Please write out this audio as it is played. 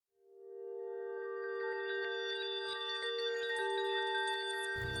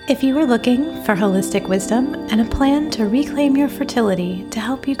If you are looking for holistic wisdom and a plan to reclaim your fertility to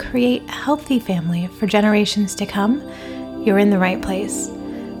help you create a healthy family for generations to come, you're in the right place.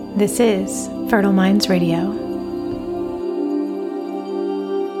 This is Fertile Minds Radio.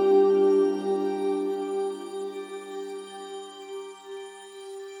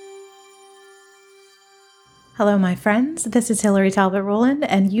 Hello, my friends. This is Hillary Talbot Rowland,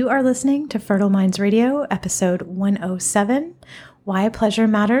 and you are listening to Fertile Minds Radio, episode 107, Why Pleasure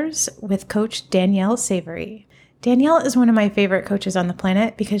Matters, with Coach Danielle Savory. Danielle is one of my favorite coaches on the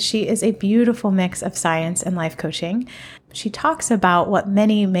planet because she is a beautiful mix of science and life coaching. She talks about what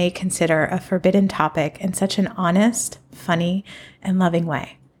many may consider a forbidden topic in such an honest, funny, and loving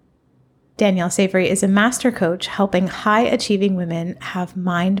way. Danielle Savory is a master coach helping high-achieving women have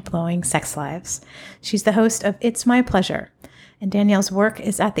mind-blowing sex lives. She's the host of It's My Pleasure, and Danielle's work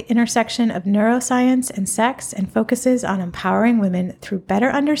is at the intersection of neuroscience and sex and focuses on empowering women through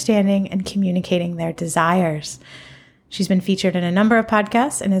better understanding and communicating their desires. She's been featured in a number of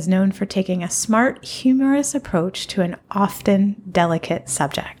podcasts and is known for taking a smart, humorous approach to an often delicate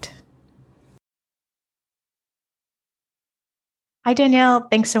subject. Hi, Danielle.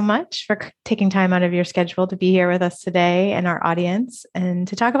 Thanks so much for taking time out of your schedule to be here with us today and our audience and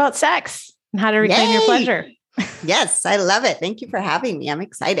to talk about sex and how to reclaim your pleasure. Yes, I love it. Thank you for having me. I'm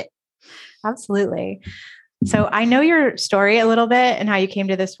excited. Absolutely. So I know your story a little bit and how you came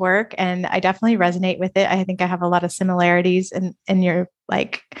to this work, and I definitely resonate with it. I think I have a lot of similarities in your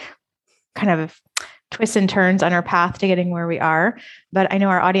kind of twists and turns on our path to getting where we are, but I know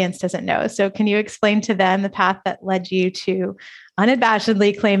our audience doesn't know. So can you explain to them the path that led you to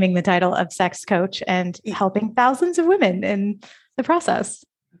unabashedly claiming the title of sex coach and helping thousands of women in the process?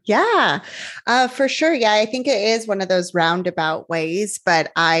 Yeah, for sure. Yeah, I think it is one of those roundabout ways,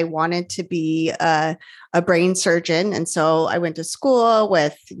 but I wanted to be a brain surgeon. And so I went to school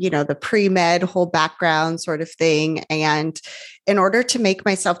with, the pre-med whole background sort of thing. And in order to make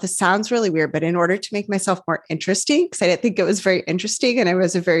myself, this sounds really weird, but in order to make myself more interesting, because I didn't think it was very interesting and I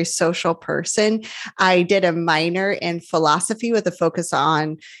was a very social person, I did a minor in philosophy with a focus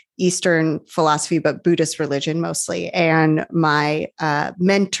on Eastern philosophy, but Buddhist religion mostly. And my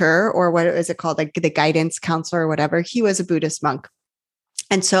mentor, or what is it called, like the guidance counselor or whatever, he was a Buddhist monk.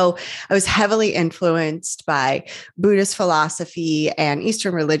 And so I was heavily influenced by Buddhist philosophy and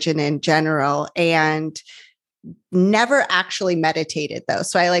Eastern religion in general, and never actually meditated though.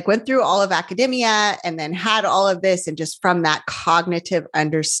 So I went through all of academia and then had all of this, and just from that cognitive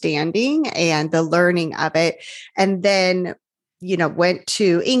understanding and the learning of it. And then went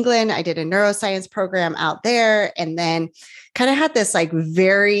to England. I did a neuroscience program out there, and then kind of had this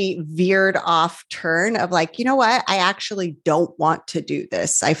very veered off turn of you know what? I actually don't want to do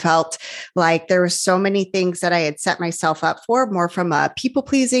this. I felt like there were so many things that I had set myself up for, more from a people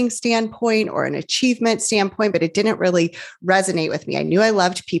pleasing standpoint or an achievement standpoint, but it didn't really resonate with me. I knew I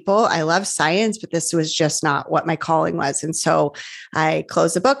loved people. I loved science, but this was just not what my calling was. And so I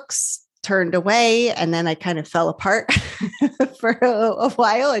closed the books, turned away, and then I kind of fell apart for a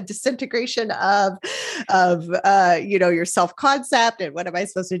while, a disintegration of your self-concept and what am I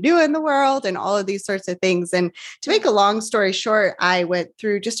supposed to do in the world and all of these sorts of things. And to make a long story short, I went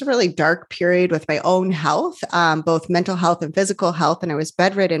through just a really dark period with my own health, both mental health and physical health. And I was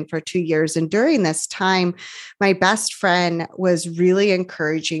bedridden for 2 years. And during this time, my best friend was really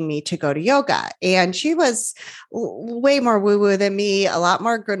encouraging me to go to yoga. And she was way more woo-woo than me, a lot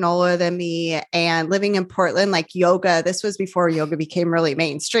more granola than me, and living in Portland, yoga, this was before yoga became really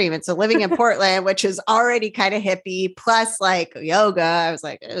mainstream. And so living in Portland, which is already kind of hippie, plus yoga, I was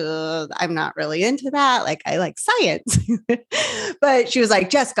I'm not really into that. I like science, but she was like,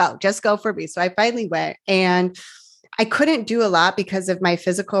 just go for me. So I finally went, and I couldn't do a lot because of my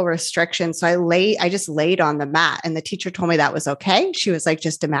physical restrictions. So I just laid on the mat, and the teacher told me that was okay. She was like,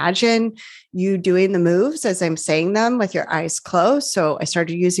 just imagine you doing the moves as I'm saying them with your eyes closed. So I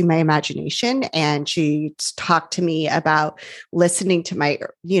started using my imagination, and she talked to me about listening to my,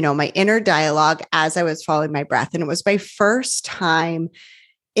 my inner dialogue as I was following my breath. And it was my first time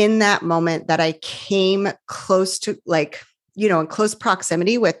in that moment that I came close to in close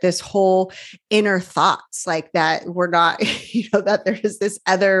proximity with this whole inner thoughts, that we're not, that there is this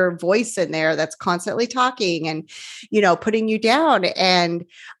other voice in there that's constantly talking and, putting you down. And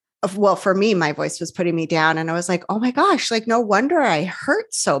well, for me, my voice was putting me down, and I was like, oh my gosh, no wonder I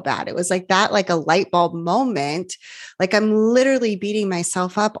hurt so bad. It was that, a light bulb moment. I'm literally beating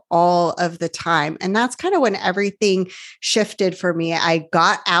myself up all of the time. And that's kind of when everything shifted for me. I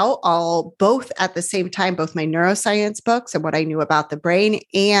got out both at the same time, both my neuroscience books and what I knew about the brain,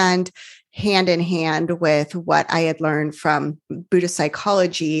 and hand in hand with what I had learned from Buddhist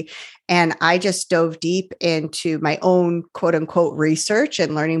psychology. And I just dove deep into my own quote unquote research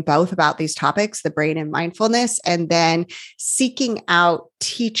and learning both about these topics, the brain and mindfulness, and then seeking out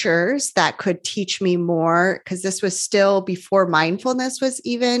teachers that could teach me more, because this was still before mindfulness was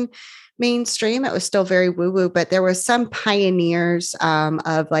even mainstream. It was still very woo-woo, but there were some pioneers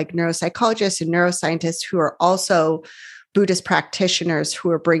of like neuropsychologists and neuroscientists who are also Buddhist practitioners who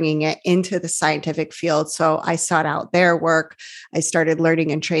are bringing it into the scientific field. So I sought out their work. I started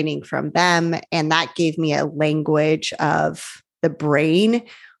learning and training from them. And that gave me a language of the brain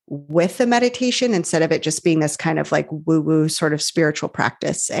with the meditation instead of it just being this kind of like woo-woo sort of spiritual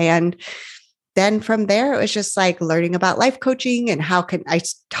practice. And then from there, it was just like learning about life coaching and how can I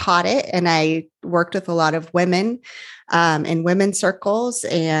taught it. And I worked with a lot of women in women's circles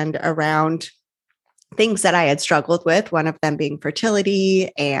and around things that I had struggled with, one of them being fertility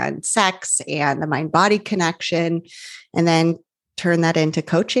and sex and the mind-body connection, and then turn that into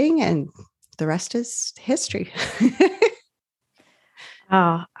coaching, and the rest is history.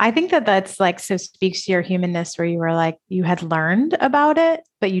 Oh, I think that that's like, so speaks to your humanness where you were like, you had learned about it,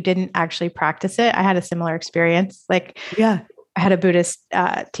 but you didn't actually practice it. I had a similar experience. Like, yeah, I had a Buddhist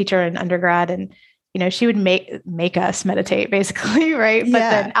teacher in undergrad, and she would make us meditate basically. Right. But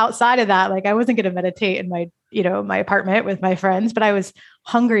then outside of that, like I wasn't going to meditate in my, my apartment with my friends, but I was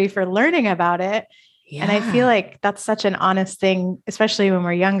hungry for learning about it. Yeah. And I feel like that's such an honest thing, especially when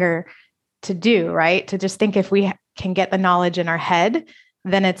we're younger, to do, right? To just think if we can get the knowledge in our head,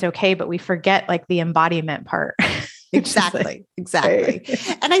 then it's okay. But we forget like the embodiment part. Exactly. Exactly.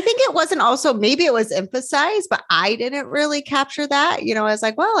 And I think it wasn't also, maybe it was emphasized, but I didn't really capture that. I was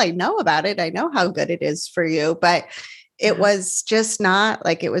like, well, I know about it. I know how good it is for you, but it was just not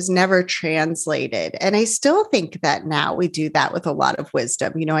like, it was never translated. And I still think that now we do that with a lot of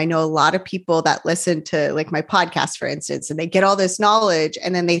wisdom. I know a lot of people that listen to like my podcast, for instance, and they get all this knowledge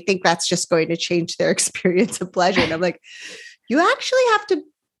and then they think that's just going to change their experience of pleasure. And I'm like, you actually have to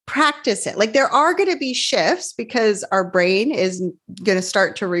practice it. Like there are going to be shifts because our brain is going to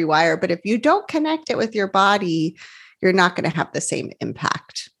start to rewire. But if you don't connect it with your body, you're not going to have the same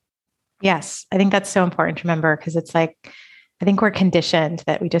impact. Yes. I think that's so important to remember, because it's like, I think we're conditioned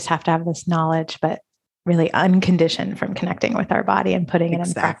that we just have to have this knowledge, but really unconditioned from connecting with our body and putting it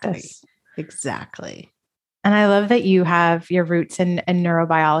in practice. Exactly. And I love that you have your roots in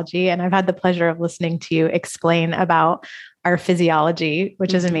neurobiology. And I've had the pleasure of listening to you explain about our physiology,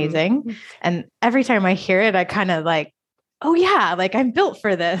 which is amazing. And every time I hear it, I kind of like, oh yeah, like I'm built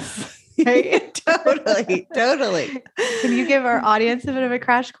for this. Right? Totally. Can you give our audience a bit of a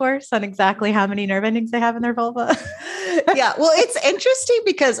crash course on exactly how many nerve endings they have in their vulva? Yeah. Well, it's interesting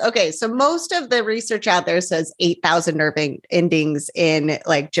because, okay, so most of the research out there says 8,000 nerve endings in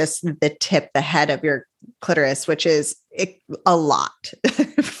like just the head of your clitoris, which is a lot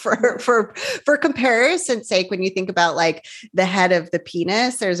for comparison's sake. When you think about like the head of the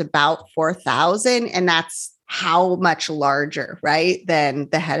penis, there's about 4,000, and that's how much larger, right, than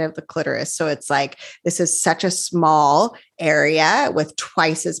the head of the clitoris. So it's like, this is such a small area with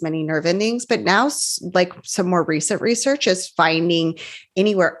twice as many nerve endings. But now like some more recent research is finding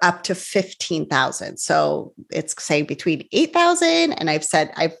anywhere up to 15,000. So it's saying between 8,000. And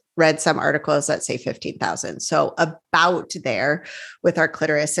I've read some articles that say 15,000. So about there with our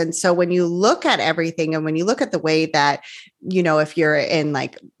clitoris. And so when you look at everything and when you look at the way that, if you're in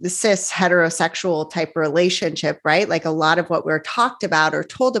like the cis heterosexual type relationship, right? Like a lot of what we're talked about or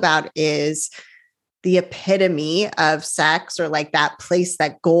told about is the epitome of sex, or like that place,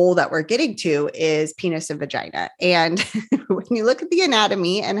 that goal that we're getting to is penis and vagina. And when you look at the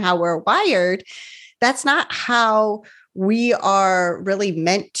anatomy and how we're wired, that's not how we are really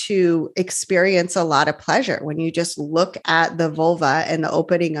meant to experience a lot of pleasure. When you just look at the vulva and the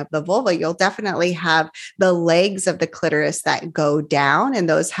opening of the vulva, you'll definitely have the legs of the clitoris that go down, and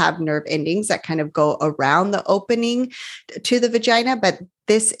those have nerve endings that kind of go around the opening to the vagina. But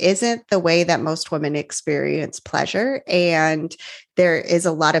this isn't the way that most women experience pleasure. And there is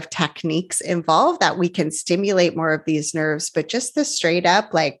a lot of techniques involved that we can stimulate more of these nerves, but just the straight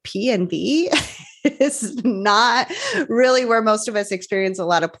up like P and V is not really where most of us experience a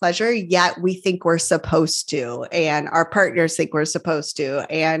lot of pleasure, yet we think we're supposed to, and our partners think we're supposed to.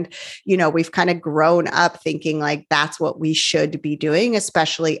 And, we've kind of grown up thinking like that's what we should be doing,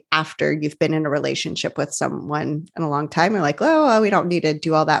 especially after you've been in a relationship with someone in a long time. You're like, oh, well, we don't need to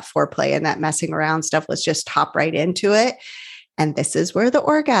do all that foreplay and that messing around stuff. Let's just hop right into it. And this is where the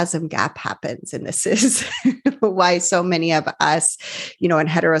orgasm gap happens. And this is why so many of us, in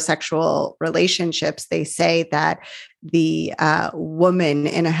heterosexual relationships, they say that the woman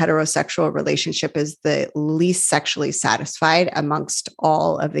in a heterosexual relationship is the least sexually satisfied amongst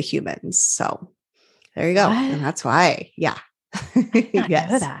all of the humans. So there you go. What? And that's why. Yeah. I did not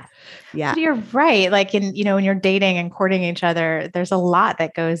know that. Yeah. But you're right. Like when you're dating and courting each other, there's a lot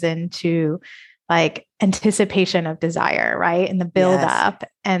that goes into like anticipation of desire, right? And the build up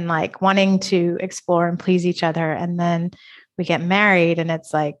and like wanting to explore and please each other. And then we get married and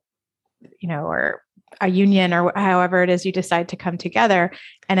it's like, or a union or however it is you decide to come together.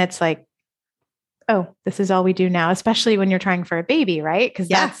 And it's like, oh, this is all we do now, especially when you're trying for a baby, right? Because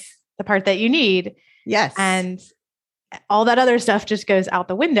that's the part that you need. Yes. And all that other stuff just goes out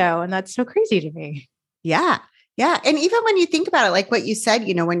the window. And that's so crazy to me. Yeah. Yeah. And even when you think about it, like what you said,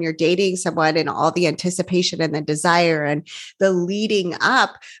 when you're dating someone and all the anticipation and the desire and the leading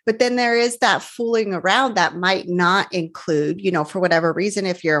up, but then there is that fooling around that might not include, for whatever reason,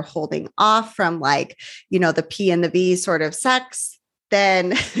 if you're holding off from like, the P and the V sort of sex,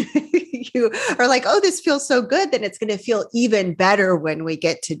 then you are like, oh, this feels so good. Then it's going to feel even better when we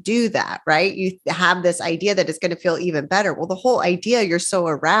get to do that, right? You have this idea that it's going to feel even better. Well, the whole idea you're so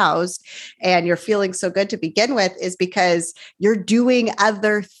aroused and you're feeling so good to begin with is because you're doing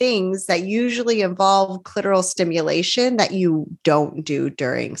other things that usually involve clitoral stimulation that you don't do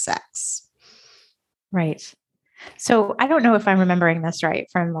during sex. Right. So I don't know if I'm remembering this right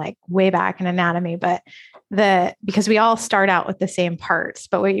from like way back in anatomy, but because we all start out with the same parts,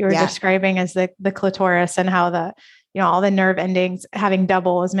 but what you were describing is the clitoris and how all the nerve endings having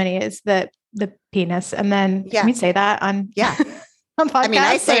double as many as the penis. And then can we say that on on podcast? I mean,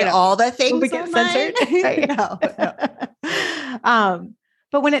 I say all the things we get censored. Right? No.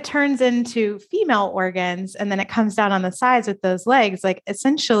 But when it turns into female organs and then it comes down on the sides with those legs, like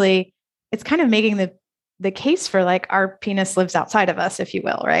essentially it's kind of making the case for like our penis lives outside of us, if you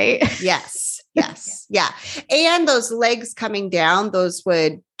will, right? Yes. Yes. Yeah. And those legs coming down, those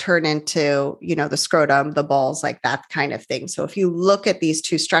would turn into, the scrotum, the balls, like that kind of thing. So if you look at these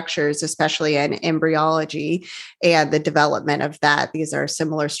two structures, especially in embryology and the development of that, these are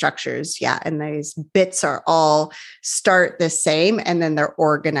similar structures. Yeah. And these bits are all start the same and then they're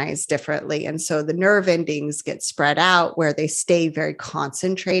organized differently. And so the nerve endings get spread out where they stay very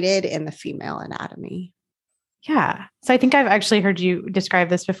concentrated in the female anatomy. Yeah. So I think I've actually heard you describe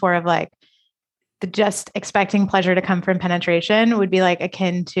this before of like, just expecting pleasure to come from penetration would be like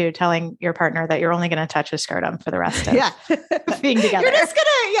akin to telling your partner that you're only going to touch his scrotum for the rest of being together.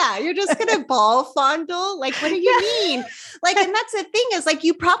 You're just going to ball fondle. Like, what do you mean? Like, and that's the thing is like,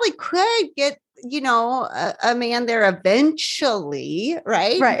 you probably could get, a man there eventually,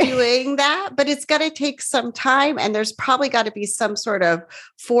 right? Doing that, but it's got to take some time. And there's probably got to be some sort of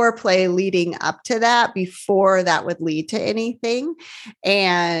foreplay leading up to that before that would lead to anything.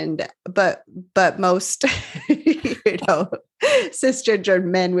 And, but most, cisgender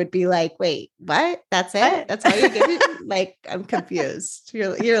men would be like, wait, what? That's it? What? That's all you give it? Like, I'm confused.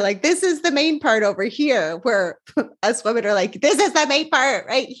 You're like, this is the main part over here where us women are like, this is the main part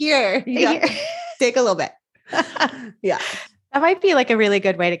right here. Take a little bit. Yeah. That might be like a really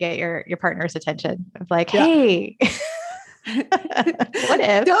good way to get your partner's attention of like, hey, what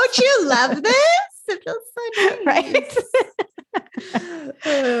if? Don't you love this? It feels so nice.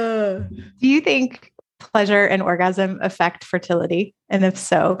 Right. Do you think pleasure and orgasm affect fertility? And if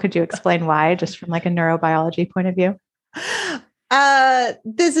so, could you explain why, just from like a neurobiology point of view?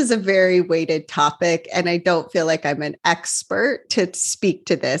 This is a very weighted topic, and I don't feel like I'm an expert to speak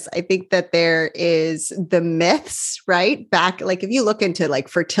to this. I think that there is the myths, right? Back, like if you look into like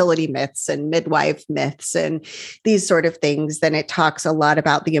fertility myths and midwife myths and these sort of things, then it talks a lot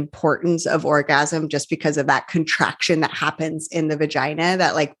about the importance of orgasm just because of that contraction that happens in the vagina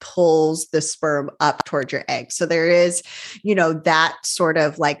that like pulls the sperm up towards your egg. So there is, that sort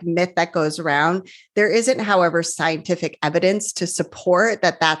of like myth that goes around. There isn't, however, scientific evidence to support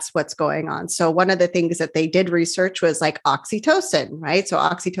that that's what's going on. So one of the things that they did research was like oxytocin, right? So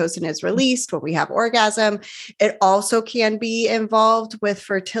oxytocin is released when we have orgasm. It also can be involved with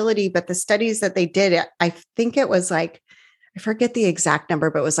fertility, but the studies that they did, I think it was like, I forget the exact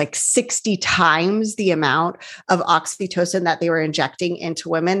number, but it was like 60 times the amount of oxytocin that they were injecting into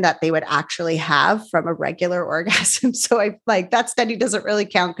women that they would actually have from a regular orgasm. So I like that study doesn't really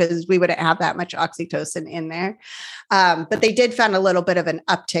count because we wouldn't have that much oxytocin in there. But they did find a little bit of an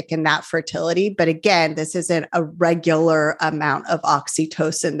uptick in that fertility. But again, this isn't a regular amount of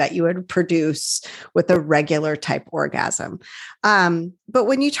oxytocin that you would produce with a regular type orgasm. But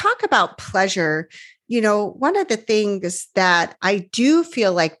when you talk about pleasure, one of the things that I do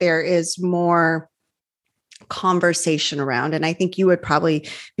feel like there is more conversation around, and I think you would probably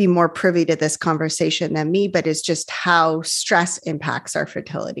be more privy to this conversation than me, but it's just how stress impacts our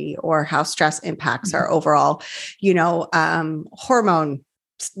fertility, or how stress impacts our overall, hormone,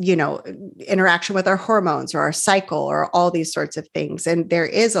 interaction with our hormones or our cycle or all these sorts of things. And there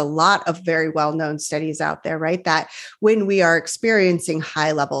is a lot of very well-known studies out there, right? That when we are experiencing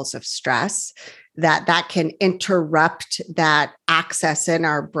high levels of stress, that can interrupt that access in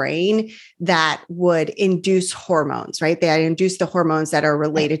our brain that would induce hormones, right? They induce the hormones that are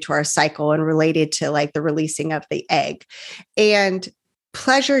related to our cycle and related to like the releasing of the egg. And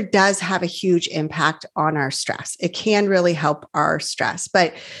pleasure does have a huge impact on our stress. It can really help our stress.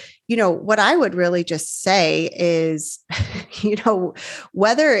 But what I would really just say is,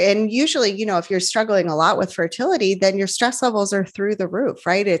 and usually, if you're struggling a lot with fertility, then your stress levels are through the roof,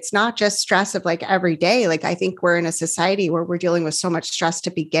 right? It's not just stress of like every day. Like I think we're in a society where we're dealing with so much stress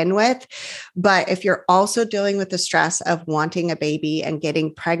to begin with. But if you're also dealing with the stress of wanting a baby and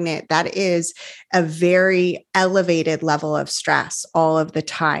getting pregnant, that is a very elevated level of stress all of the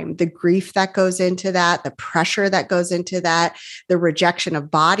time. The grief that goes into that, the pressure that goes into that, the rejection of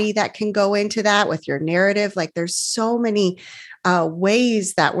body that can go into that with your narrative. Like there's so many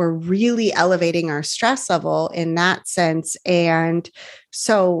ways that we're really elevating our stress level in that sense. And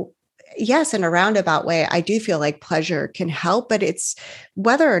so, yes, in a roundabout way, I do feel like pleasure can help, but it's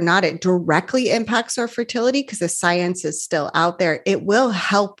whether or not it directly impacts our fertility, because the science is still out there, it will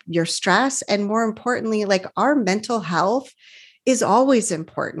help your stress. And more importantly, like our mental health is always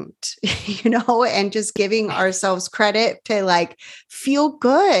important, and just giving ourselves credit to like feel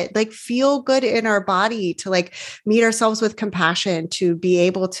good in our body, to like meet ourselves with compassion, to be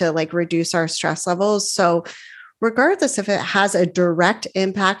able to like reduce our stress levels. So regardless if it has a direct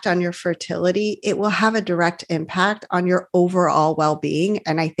impact on your fertility, it will have a direct impact on your overall well-being.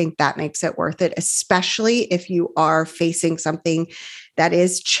 And I think that makes it worth it, especially if you are facing something that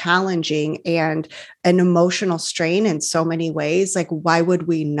is challenging and an emotional strain in so many ways. Like, why would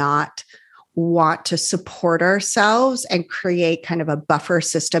we not want to support ourselves and create kind of a buffer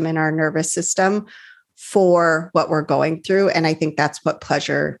system in our nervous system for what we're going through? And I think that's what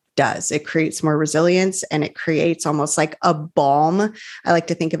pleasure does. It creates more resilience, and it creates almost like a balm. I like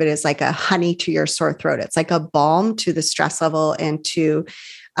to think of it as like a honey to your sore throat. It's like a balm to the stress level and to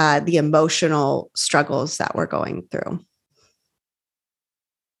the emotional struggles that we're going through.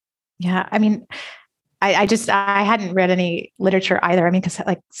 Yeah. I mean, I hadn't read any literature either. I mean, because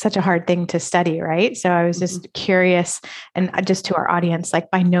like such a hard thing to study, right? So I was just curious, and just to our audience, like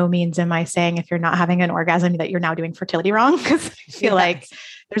by no means am I saying if you're not having an orgasm that you're now doing fertility wrong, because I feel like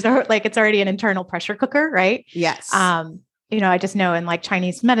there's it's already an internal pressure cooker, right? Yes. I just know in like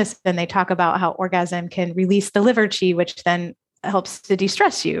Chinese medicine, they talk about how orgasm can release the liver qi, which then helps to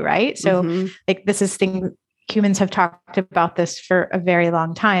de-stress you, right? So like this is thing. Humans have talked about this for a very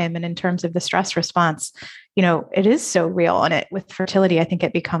long time. And in terms of the stress response, it is so real. And with fertility, I think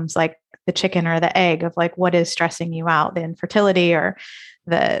it becomes like the chicken or the egg of like, what is stressing you out, the infertility or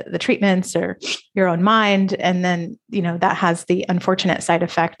the treatments or your own mind. And then, that has the unfortunate side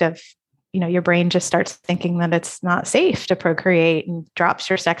effect of, your brain just starts thinking that it's not safe to procreate and drops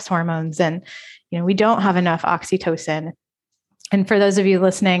your sex hormones. And, we don't have enough oxytocin. And for those of you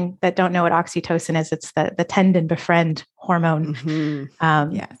listening that don't know what oxytocin is, it's the tend and befriend hormone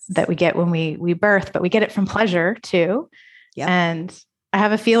that we get when we birth, but we get it from pleasure too. Yep. And I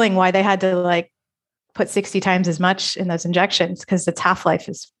have a feeling why they had to like put 60 times as much in those injections, because its half-life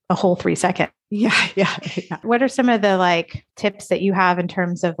is a whole 3 seconds. Yeah. What are some of the like tips that you have in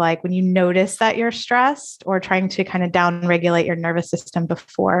terms of like when you notice that you're stressed or trying to kind of down regulate your nervous system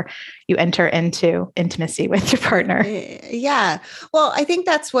before you enter into intimacy with your partner? Yeah. Well, I think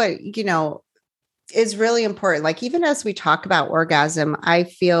that's what, is really important. Like, even as we talk about orgasm, I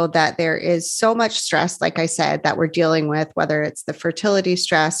feel that there is so much stress, like I said, that we're dealing with, whether it's the fertility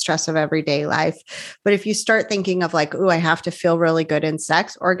stress of everyday life. But if you start thinking of like, oh, I have to feel really good in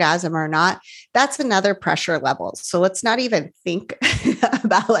sex, orgasm or not, that's another pressure level. So let's not even think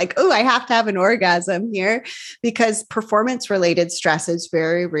about like, oh, I have to have an orgasm here, because performance related stress is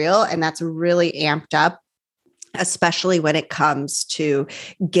very real. And that's really amped up, especially when it comes to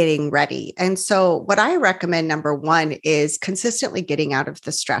getting ready. And so what I recommend, number one, is consistently getting out of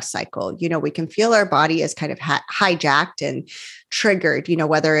the stress cycle. We can feel our body is kind of hijacked and triggered,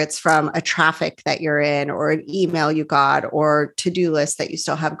 whether it's from a traffic that you're in or an email you got or to-do list that you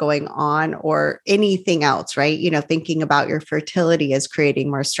still have going on or anything else, right? Thinking about your fertility is creating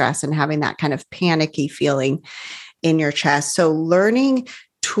more stress and having that kind of panicky feeling in your chest. So learning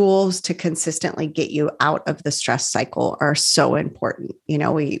tools to consistently get you out of the stress cycle are so important.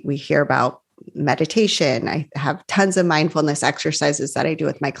 We hear about meditation. I have tons of mindfulness exercises that I do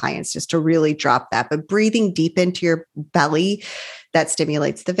with my clients just to really drop that. But breathing deep into your belly, that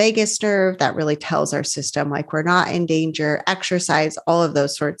stimulates the vagus nerve, that really tells our system like we're not in danger, exercise, all of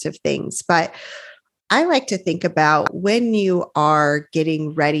those sorts of things. But I like to think about when you are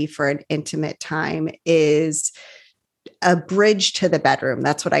getting ready for an intimate time is a bridge to the bedroom.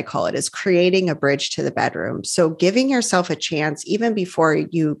 That's what I call it, is creating a bridge to the bedroom. So giving yourself a chance, even before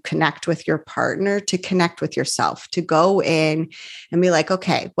you connect with your partner, to connect with yourself, to go in and be like,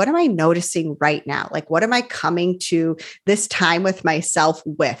 okay, what am I noticing right now? Like, what am I coming to this time with myself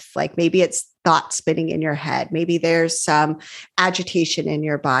with? Like, maybe it's thoughts spinning in your head. Maybe there's some agitation in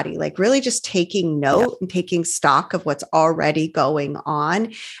your body, like really just taking note and taking stock of what's already going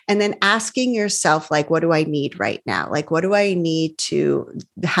on. And then asking yourself, like, what do I need right now? Like, what do I need to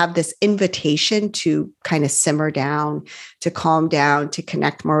have this invitation to kind of simmer down, to calm down, to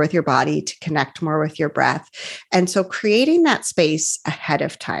connect more with your body, to connect more with your breath. And so creating that space ahead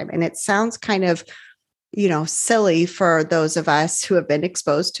of time. And it sounds kind of silly for those of us who have been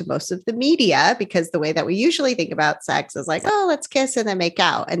exposed to most of the media, because the way that we usually think about sex is like, oh, let's kiss and then make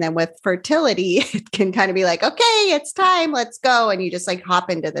out. And then with fertility, it can kind of be like, okay, it's time, let's go. And you just like hop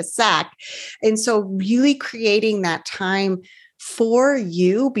into the sack. And so really creating that time for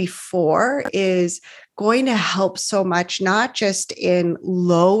you before is going to help so much, not just in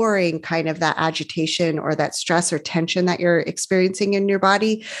lowering kind of that agitation or that stress or tension that you're experiencing in your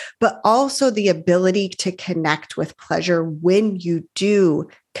body, but also the ability to connect with pleasure when you do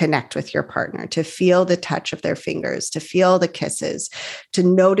connect with your partner, to feel the touch of their fingers, to feel the kisses, to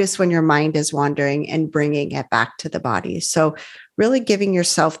notice when your mind is wandering and bringing it back to the body. So really giving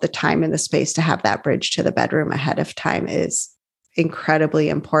yourself the time and the space to have that bridge to the bedroom ahead of time is incredibly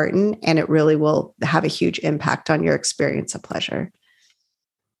important, and it really will have a huge impact on your experience of pleasure.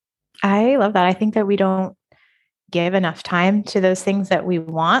 I love that. I think that we don't give enough time to those things that we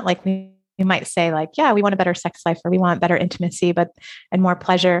want. Like we might say like, yeah, we want a better sex life, or we want better intimacy, and more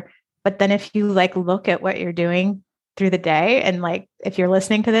pleasure. But then if you like look at what you're doing through the day, and like, if you're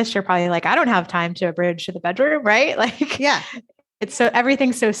listening to this, you're probably like, I don't have time to a bridge to the bedroom, right? Like, yeah, it's so,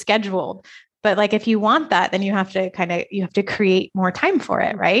 everything's so scheduled. But like, if you want that, then you have to create more time for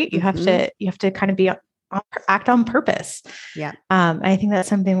it, right? You have to kind of act on purpose. Yeah. I think that's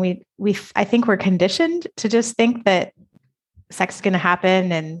something I think we're conditioned to just think that sex is going to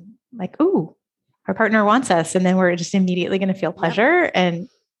happen and like, ooh, our partner wants us. And then we're just immediately going to feel pleasure.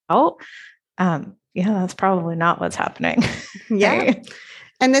 Yep. And that's probably not what's happening. Yeah. Right?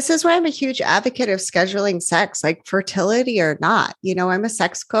 And this is why I'm a huge advocate of scheduling sex, like fertility or not. I'm a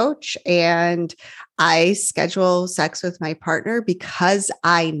sex coach, and I schedule sex with my partner because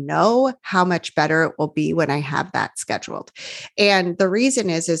I know how much better it will be when I have that scheduled. And the reason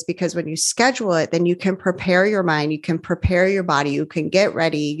is because when you schedule it, then you can prepare your mind, you can prepare your body, you can get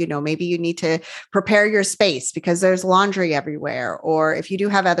ready. Maybe you need to prepare your space because there's laundry everywhere. Or if you do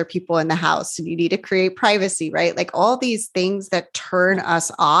have other people in the house and you need to create privacy, right? Like all these things that turn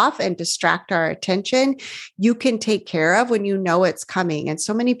us off and distract our attention, you can take care of when you know it's coming. And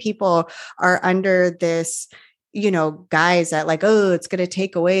so many people are under this, guys that like, oh, it's going to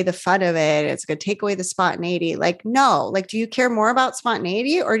take away the fun of it. It's going to take away the spontaneity. Like, no, like, do you care more about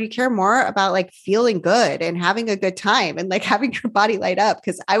spontaneity, or do you care more about like feeling good and having a good time and like having your body light up?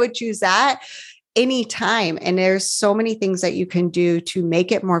 Because I would choose that anytime. And there's so many things that you can do to make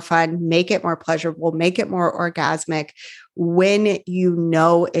it more fun, make it more pleasurable, make it more orgasmic when you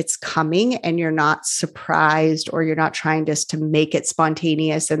know it's coming and you're not surprised, or you're not trying just to make it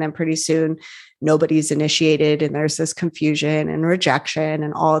spontaneous. And then pretty soon nobody's initiated and there's this confusion and rejection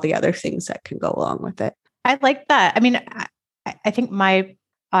and all the other things that can go along with it. I like that. I mean, I think my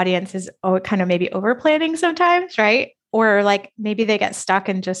audience is kind of maybe over planning sometimes, right? Or like maybe they get stuck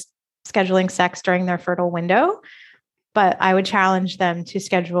in just scheduling sex during their fertile window. But I would challenge them to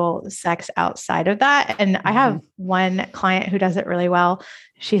schedule sex outside of that. And I have one client who does it really well.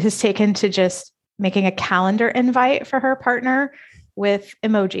 She has taken to just making a calendar invite for her partner with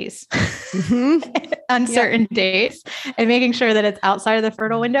emojis on certain days, and making sure that it's outside of the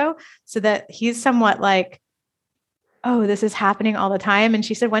fertile window so that he's somewhat like, oh, this is happening all the time. And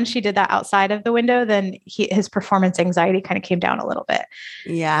she said when she did that outside of the window, then his performance anxiety kind of came down a little bit.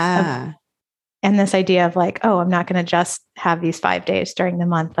 Yeah. And this idea of like, oh, I'm not going to just have these 5 days during the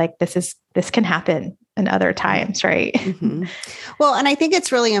month. Like this can happen in other times. Right. Mm-hmm. Well, and I think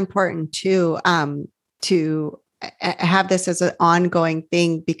it's really important to have this as an ongoing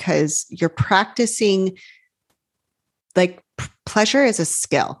thing, because you're practicing like pleasure is a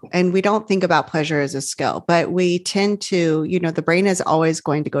skill, and we don't think about pleasure as a skill, but we tend to, the brain is always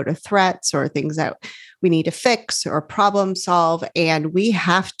going to go to threats or things that we need to fix or problem solve. And we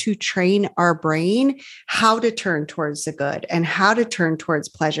have to train our brain how to turn towards the good and how to turn towards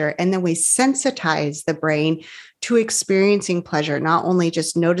pleasure. And then we sensitize the brain to experiencing pleasure, not only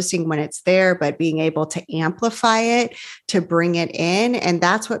just noticing when it's there, but being able to amplify it, to bring it in. And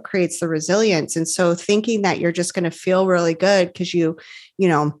that's what creates the resilience. And so thinking that you're just going to feel really good because you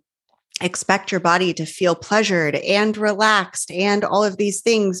expect your body to feel pleasured and relaxed and all of these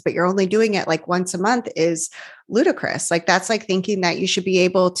things, but you're only doing it like once a month is ludicrous. Like that's like thinking that you should be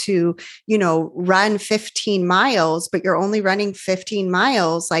able to, run 15 miles, but you're only running 15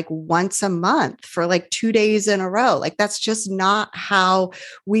 miles like once a month for like 2 days in a row. Like that's just not how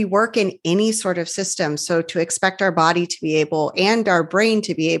we work in any sort of system. So to expect our body to be able and our brain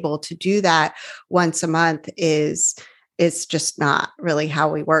to be able to do that once a month is just not really how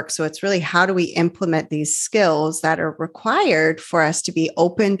we work. So it's really how do we implement these skills that are required for us to be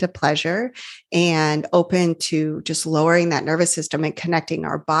open to pleasure and open to just lowering that nervous system and connecting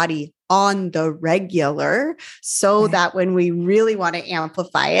our body on the regular so that when we really want to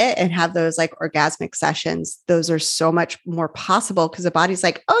amplify it and have those like orgasmic sessions, those are so much more possible because the body's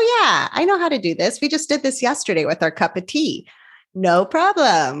like, oh yeah, I know how to do this. We just did this yesterday with our cup of tea. No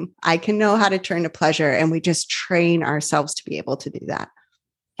problem. I can know how to turn to pleasure. And we just train ourselves to be able to do that.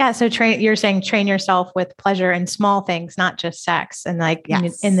 Yeah. So you're saying train yourself with pleasure in small things, not just sex and like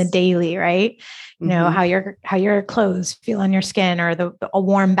in the daily, right? How your clothes feel on your skin or a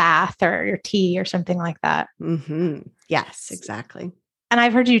warm bath or your tea or something like that. Mm-hmm. Yes, exactly. And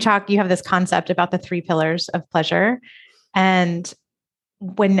I've heard you have this concept about the 3 pillars of pleasure. And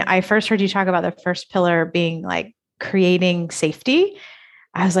when I first heard you talk about the first pillar being like creating safety,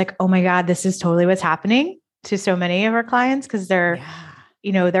 I was like, oh my God, this is totally what's happening to so many of our clients because they're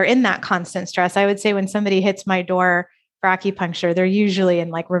in that constant stress. I would say when somebody hits my door for acupuncture, they're usually in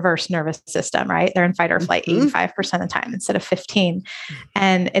like reverse nervous system, right? They're in fight or flight 85% of the time instead of 15.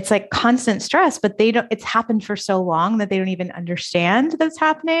 And it's like constant stress, but it's happened for so long that they don't even understand that's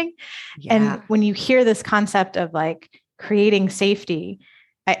happening. Yeah. And when you hear this concept of like creating safety,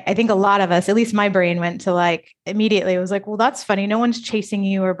 I think a lot of us, at least my brain went to like, immediately it was like, well, that's funny. No one's chasing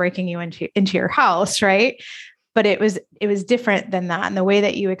you or breaking you into your house. Right. But it was different than that. And the way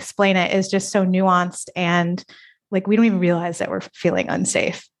that you explain it is just so nuanced. And like, we don't even realize that we're feeling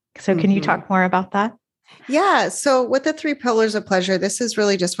unsafe. So can you talk more about that? Yeah. So with the 3 pillars of pleasure, this is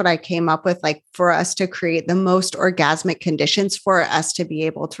really just what I came up with, like for us to create the most orgasmic conditions for us to be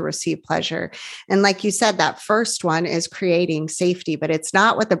able to receive pleasure. And like you said, that first one is creating safety, but it's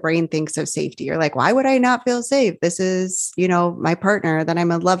not what the brain thinks of safety. You're like, why would I not feel safe? This is, my partner that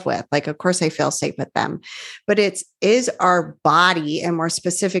I'm in love with. Like, of course I feel safe with them, but is our body and more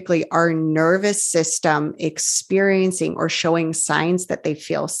specifically our nervous system experiencing or showing signs that they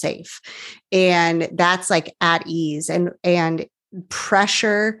feel safe. And that's like at ease and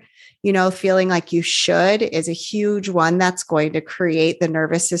pressure, feeling like you should is a huge one that's going to create the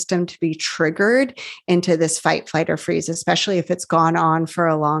nervous system to be triggered into this fight, flight, or freeze, especially if it's gone on for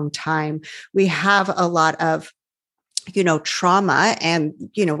a long time. We have a lot of trauma and,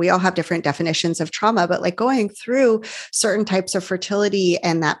 we all have different definitions of trauma, but like going through certain types of fertility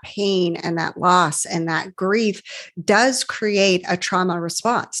and that pain and that loss and that grief does create a trauma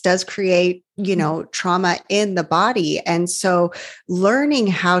response, does create, trauma in the body. And so learning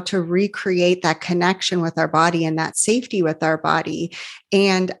how to recreate that connection with our body and that safety with our body.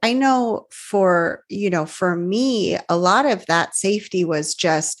 And I know for me, a lot of that safety was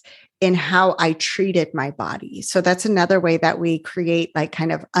just in how I treated my body. So that's another way that we create like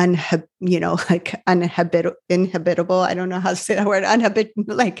kind of inhabitable. I don't know how to say that word.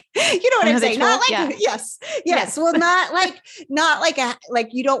 Like, what I'm saying? Not like, yes. Well, not like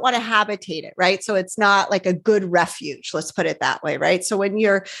you don't want to habitate it, right? So it's not like a good refuge. Let's put it that way, right? So when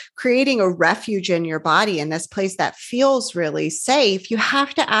you're creating a refuge in your body in this place that feels really safe, you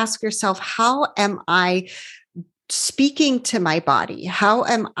have to ask yourself, how am I speaking to my body? How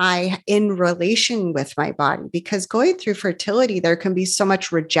am I in relation with my body? Because going through fertility, there can be so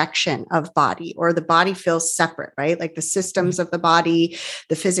much rejection of body, or the body feels separate, right? Like the systems of the body,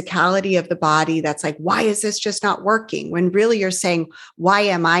 the physicality of the body. That's like, why is this just not working? When really you're saying, why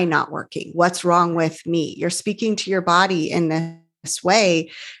am I not working? What's wrong with me? You're speaking to your body in the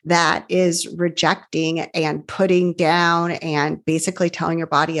way that is rejecting and putting down and basically telling your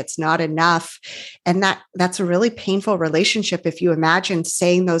body it's not enough. And that's a really painful relationship. If you imagine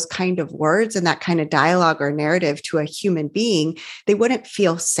saying those kind of words and that kind of dialogue or narrative to a human being, they wouldn't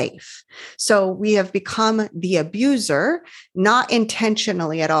feel safe. So we have become the abuser, not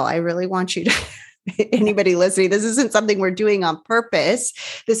intentionally at all. I really want you to anybody listening, this isn't something we're doing on purpose.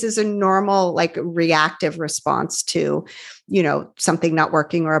 This is a normal, like, reactive response to, something not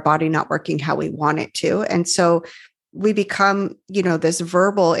working or a body not working how we want it to. And so we become, this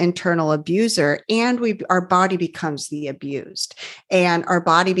verbal internal abuser, and our body becomes the abused, and our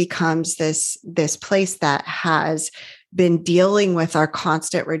body becomes this place that has been dealing with our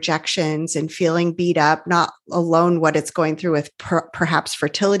constant rejections and feeling beat up, not alone what it's going through with perhaps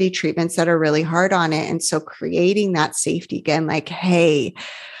fertility treatments that are really hard on it. And so creating that safety again, like, hey,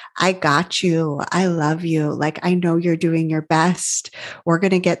 I got you. I love you. Like, I know you're doing your best. We're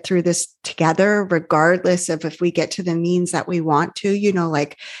going to get through this together, regardless of if we get to the means that we want to,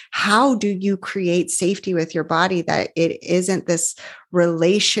 like, how do you create safety with your body that it isn't this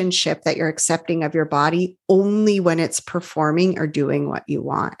relationship that you're accepting of your body only when it's performing or doing what you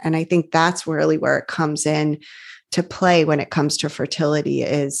want? And I think that's really where it comes in to play when it comes to fertility,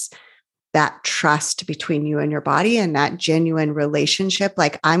 is that trust between you and your body and that genuine relationship.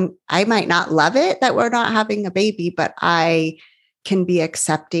 Like, I might not love it that we're not having a baby, but I can be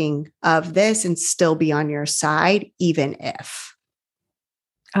accepting of this and still be on your side, even if.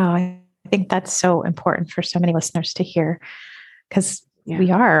 Oh, I think that's so important for so many listeners to hear, because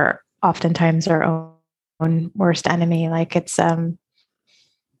we are oftentimes our own worst enemy. Like, it's,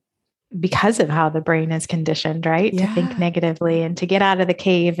 because of how the brain is conditioned, right? To think negatively and to get out of the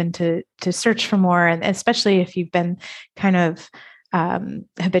cave and to search for more. And especially if you've been kind of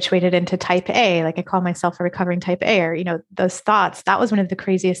habituated into type A, like I call myself a recovering type A, or, those thoughts. That was one of the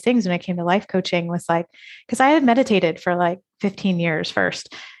craziest things when I came to life coaching, was like, because I had meditated for like 15 years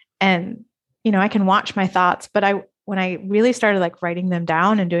first. And, I can watch my thoughts, but when I really started like writing them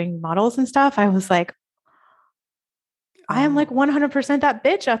down and doing models and stuff, I was like, I am like 100% that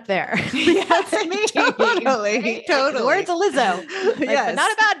bitch up there. That's me. Totally. Right? Totally. The words of Lizzo. But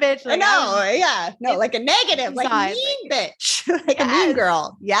not a bad bitch. Like, no, like a negative, like a mean bitch, like a mean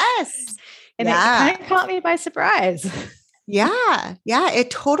girl. Yes. And it kind of caught me by surprise. Yeah.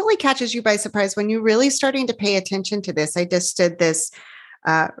 It totally catches you by surprise when you're really starting to pay attention to this. I just did this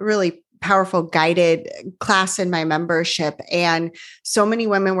really powerful guided class in my membership. And so many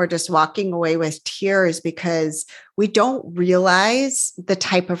women were just walking away with tears because we don't realize the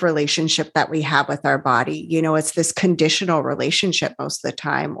type of relationship that we have with our body. It's this conditional relationship most of the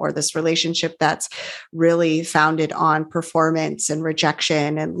time, or this relationship that's really founded on performance and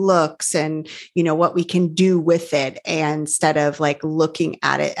rejection and looks and, what we can do with it, and instead of like looking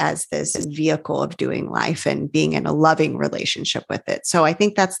at it as this vehicle of doing life and being in a loving relationship with it. So I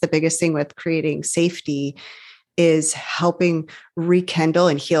think that's the biggest thing with creating safety, is helping rekindle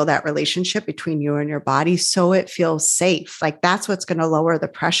and heal that relationship between you and your body so it feels safe. Like, that's what's going to lower the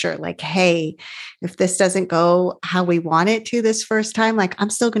pressure. Like, hey, if this doesn't go how we want it to this first time, like, I'm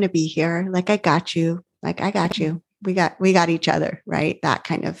still going to be here. Like, I got you. Like, I got you. We got each other, right? That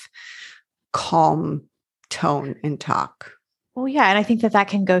kind of calm tone and talk. Well, yeah. And I think that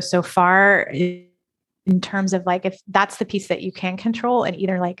can go so far in terms of like, if that's the piece that you can control, and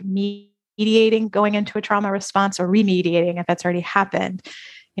either like mediating going into a trauma response or remediating if that's already happened,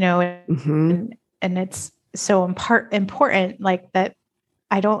 and it's so important, like that.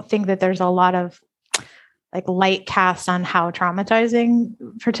 I don't think that there's a lot of like light cast on how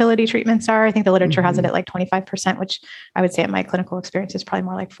traumatizing fertility treatments are. I think the literature has it at like 25%, which I would say in my clinical experience is probably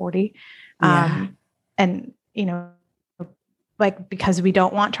more like 40. And, like, because we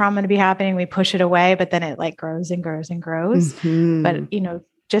don't want trauma to be happening, we push it away, but then it like grows and grows and grows. But,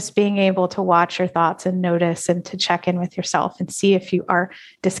 just being able to watch your thoughts and notice and to check in with yourself and see if you are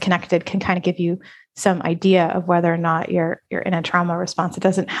disconnected can kind of give you some idea of whether or not you're in a trauma response. It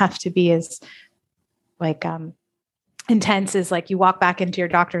doesn't have to be as like intense as like you walk back into your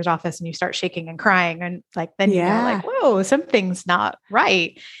doctor's office and you start shaking and crying, and like then you know, like, whoa, something's not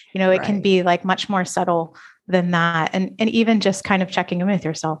right. It can be like much more subtle than that. And even just kind of checking in with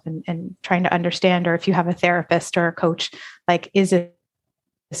yourself and trying to understand, or if you have a therapist or a coach, like, is it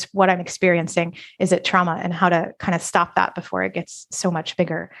what I'm experiencing? Is it trauma? And how to kind of stop that before it gets so much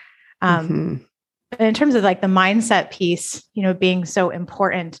bigger. But in terms of like the mindset piece, being so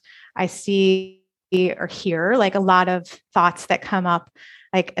important, I see or hear like a lot of thoughts that come up,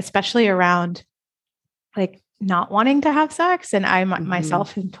 like, especially around like not wanting to have sex. And I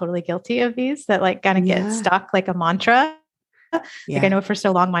myself am totally guilty of these, that like kind of get stuck like a mantra. Like I know for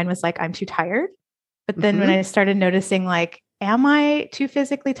so long mine was like, I'm too tired. But then when Mm-hmm. I started noticing like, am I too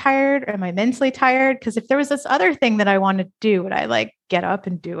physically tired? Or am I mentally tired? Because if there was this other thing that I wanted to do, would I like get up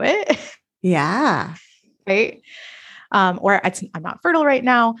and do it? Yeah. Right. Or I'm not fertile right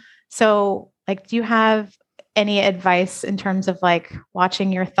now. So like, do you have any advice in terms of like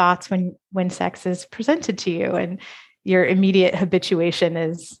watching your thoughts when sex is presented to you and your immediate habituation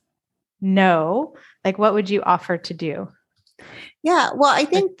is no? Like, what would you offer to do? Yeah. Well, I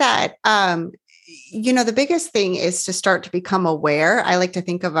think that, the biggest thing is to start to become aware. I like to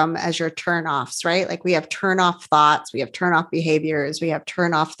think of them as your turn offs, right? Like we have turn off thoughts, we have turn off behaviors, we have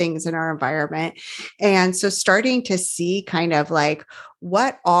turn off things in our environment. And so starting to see kind of like,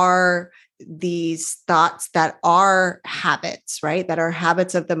 what are these thoughts that are habits, right? That are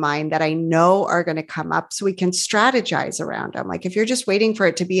habits of the mind that I know are going to come up so we can strategize around them. Like if you're just waiting for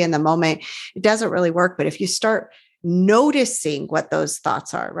it to be in the moment, it doesn't really work. But if you start noticing what those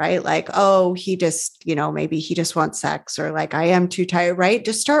thoughts are, right? Like, oh, he just, maybe he just wants sex, or like, I am too tired, right?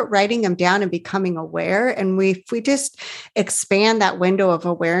 Just start writing them down and becoming aware. And if we just expand that window of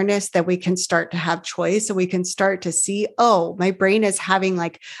awareness, then we can start to have choice. And we can start to see, oh, my brain is having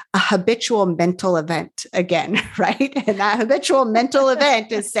like a habitual mental event again, right? And that habitual mental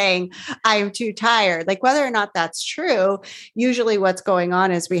event is saying, I'm too tired. Like whether or not that's true, usually what's going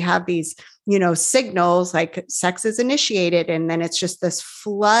on is we have these signals like sex is initiated. And then it's just this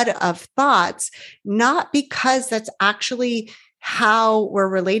flood of thoughts, not because that's actually how we're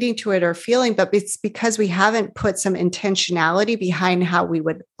relating to it or feeling, but it's because we haven't put some intentionality behind how we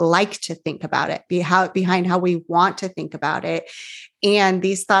would like to think about it, behind how we want to think about it. And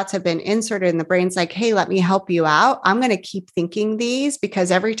these thoughts have been inserted in the brain's like, hey, let me help you out. I'm going to keep thinking these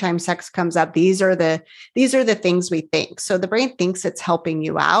because every time sex comes up, these are the things we think. So the brain thinks it's helping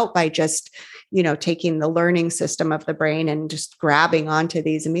you out by just, taking the learning system of the brain and just grabbing onto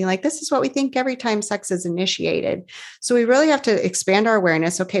these and being like, this is what we think every time sex is initiated. So we really have to expand our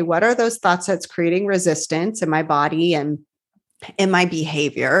awareness. Okay, what are those thoughts that's creating resistance in my body and in my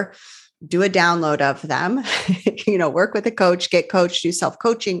behavior? Do a download of them, work with a coach, get coached, do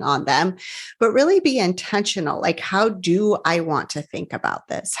self-coaching on them, but really be intentional. Like, how do I want to think about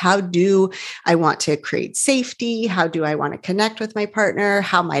this? How do I want to create safety? How do I want to connect with my partner?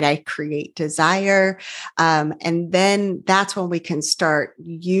 How might I create desire? And then that's when we can start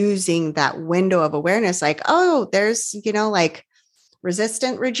using that window of awareness. Like, oh, there's, like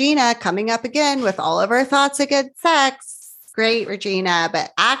resistant Regina coming up again with all of our thoughts against sex. Great, Regina.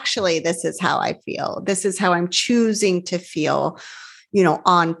 But actually, this is how I feel. This is how I'm choosing to feel,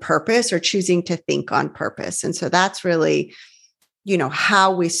 on purpose or choosing to think on purpose. And so that's really,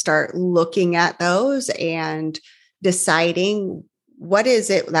 how we start looking at those and deciding what is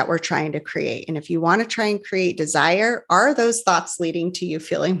it that we're trying to create. And if you want to try and create desire, are those thoughts leading to you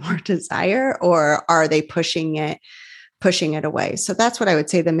feeling more desire, or are they pushing it away? So that's what I would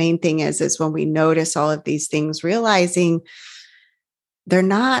say the main thing is when we notice all of these things, realizing they're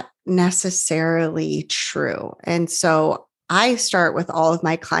not necessarily true. And so I start with all of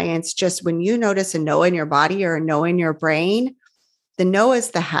my clients, just when you notice a no in your body or a no in your brain, the no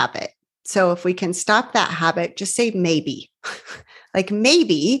is the habit. So if we can stop that habit, just say maybe, like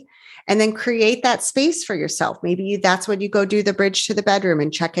maybe, and then create that space for yourself. Maybe that's when you go do the bridge to the bedroom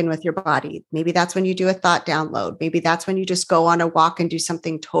and check in with your body. Maybe that's when you do a thought download. Maybe that's when you just go on a walk and do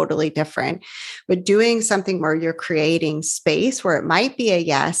something totally different. But doing something where you're creating space where it might be a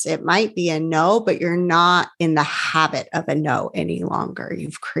yes, it might be a no, but you're not in the habit of a no any longer.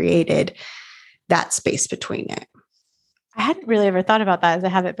 You've created that space between it. I hadn't really ever thought about that as a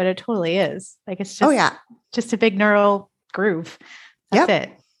habit, but it totally is. Like it's just, just a big neural groove. That's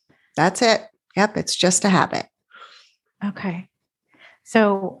it. That's it. Yep. It's just a habit. Okay.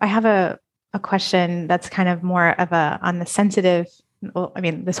 So I have a question that's kind of more of on the sensitive. Well, I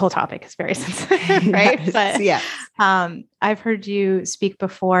mean, this whole topic is very sensitive, right? Yes, but I've heard you speak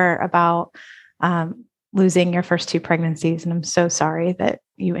before about losing your first 2 pregnancies, and I'm so sorry that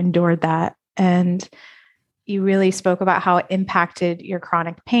you endured that. And you really spoke about how it impacted your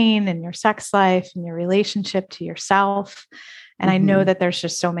chronic pain and your sex life and your relationship to yourself. And I know that there's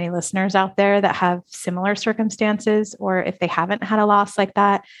just so many listeners out there that have similar circumstances, or if they haven't had a loss like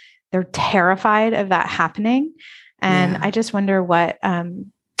that, they're terrified of that happening. And I just wonder what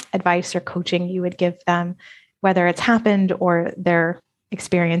advice or coaching you would give them, whether it's happened or they're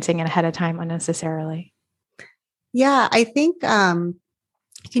experiencing it ahead of time unnecessarily. Yeah, I think,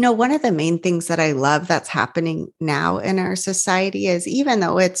 one of the main things that I love that's happening now in our society is, even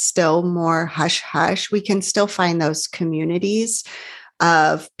though it's still more hush hush, we can still find those communities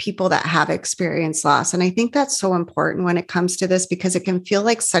of people that have experienced loss. And I think that's so important when it comes to this, because it can feel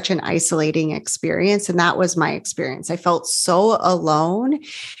like such an isolating experience. And that was my experience. I felt so alone.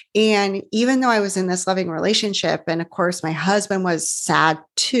 And even though I was in this loving relationship, and of course my husband was sad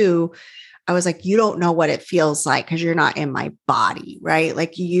too, I was like, you don't know what it feels like because you're not in my body, right?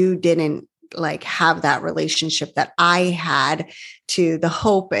 Like you didn't like have that relationship that I had, to the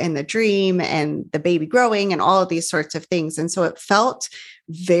hope and the dream and the baby growing and all of these sorts of things. And so it felt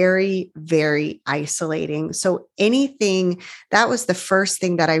very, very isolating. So anything, that was the first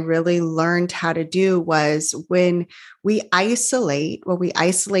thing that I really learned how to do, was when we isolate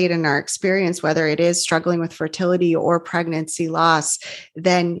in our experience, whether it is struggling with fertility or pregnancy loss,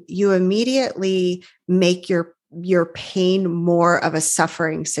 then you immediately make your pain more of a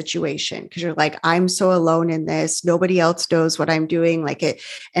suffering situation, because you're like, I'm so alone in this. Nobody else knows what I'm doing. Like it,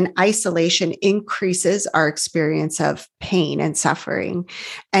 and isolation increases our experience of pain and suffering.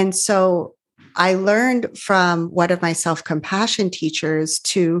 And so I learned from one of my self-compassion teachers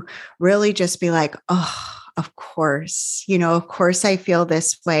to really just be like, oh, of course, of course I feel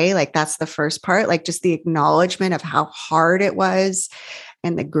this way. Like that's the first part, like just the acknowledgement of how hard it was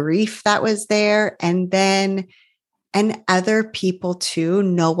and the grief that was there. And other people too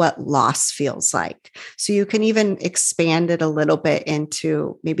know what loss feels like. So you can even expand it a little bit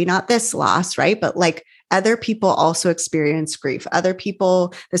into maybe not this loss, right? But like other people also experience grief. Other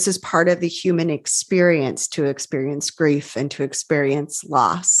people, this is part of the human experience, to experience grief and to experience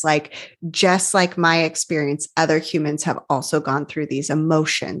loss. Like just like my experience, other humans have also gone through these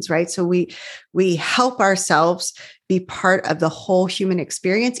emotions, right? So we help ourselves be part of the whole human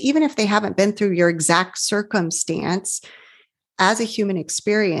experience, even if they haven't been through your exact circumstance. As a human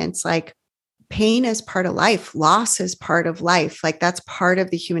experience, like pain is part of life, loss is part of life. Like that's part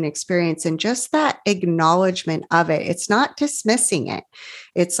of the human experience. And just that acknowledgement of it, it's not dismissing it.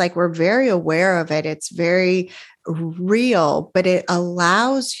 It's like we're very aware of it. It's very real, but it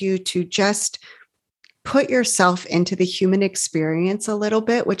allows you to just put yourself into the human experience a little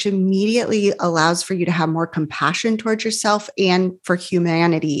bit, which immediately allows for you to have more compassion towards yourself and for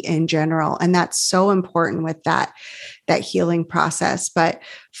humanity in general. And that's so important with that healing process. But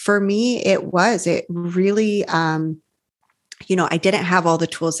for me, it really, I didn't have all the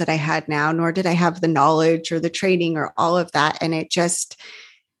tools that I had now, nor did I have the knowledge or the training or all of that. And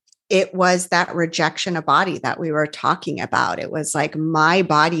it was that rejection of body that we were talking about. It was like my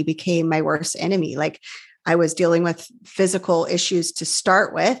body became my worst enemy. Like I was dealing with physical issues to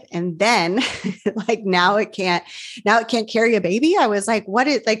start with. And then like now it can't carry a baby. I was like,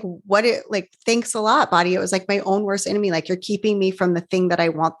 thanks a lot, body. It was like my own worst enemy. Like you're keeping me from the thing that I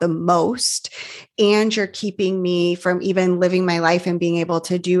want the most. And you're keeping me from even living my life and being able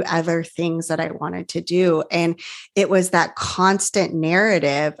to do other things that I wanted to do. And it was that constant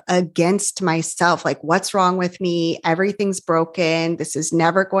narrative against myself. Like, what's wrong with me? Everything's broken. This is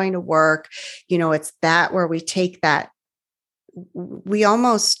never going to work. It's that where we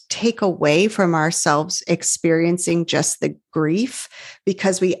almost take away from ourselves experiencing just the grief,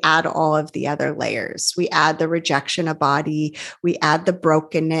 because we add all of the other layers. We add the rejection of body, we add the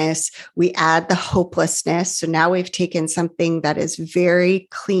brokenness, we add the hopelessness. So now we've taken something that is very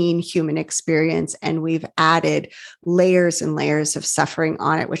clean human experience and we've added layers and layers of suffering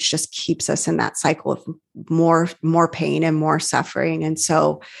on it, which just keeps us in that cycle of more pain and more suffering. And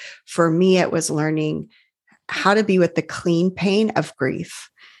so for me, it was learning how to be with the clean pain of grief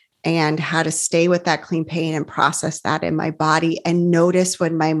and how to stay with that clean pain and process that in my body, and notice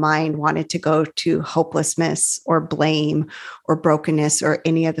when my mind wanted to go to hopelessness or blame or brokenness or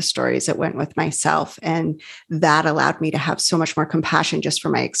any of the stories that went with myself. And that allowed me to have so much more compassion just for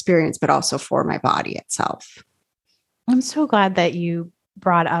my experience, but also for my body itself. I'm so glad that you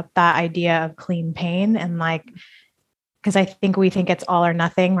brought up that idea of clean pain, and because I think we think it's all or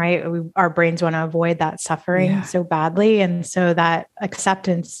nothing, right? Our brains want to avoid that suffering so badly. And so that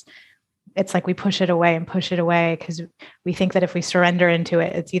acceptance, it's like we push it away because we think that if we surrender into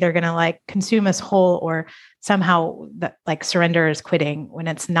it, it's either going to consume us whole, or somehow that surrender is quitting, when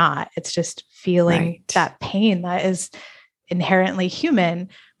it's not. It's just feeling that pain that is inherently human.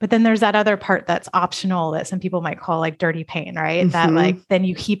 But then there's that other part that's optional that some people might call dirty pain, right? Mm-hmm. That then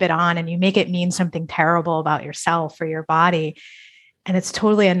you keep it on and you make it mean something terrible about yourself or your body. And it's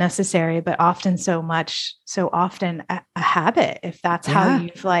totally unnecessary, but so often a habit. If that's how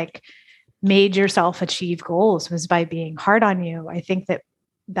you've made yourself achieve goals, was by being hard on you. I think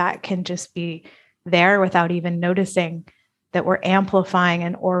that can just be there without even noticing that we're amplifying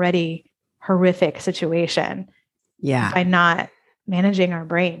an already horrific situation. Yeah. By not managing our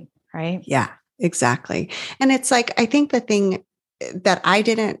brain, right? Yeah, exactly. And it's I think the thing that I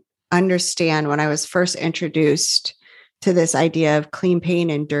didn't understand when I was first introduced to this idea of clean pain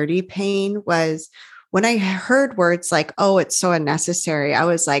and dirty pain was when I heard words like, oh, it's so unnecessary. I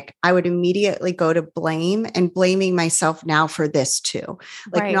was like, I would immediately go to blame and blaming myself now for this too.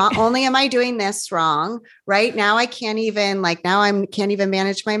 Like, Right. not only am I doing this wrong, right now, I can't even can't even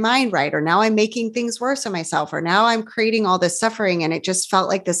manage my mind right. Or now I'm making things worse on myself, or now I'm creating all this suffering. And it just felt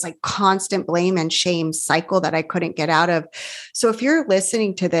like this like constant blame and shame cycle that I couldn't get out of. So if you're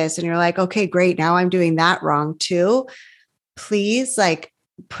listening to this and you're like, okay, great, now I'm doing that wrong too, please like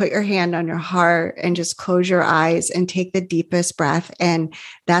put your hand on your heart and just close your eyes and take the deepest breath. And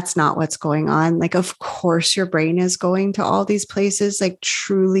that's not what's going on. Like, of course, your brain is going to all these places, like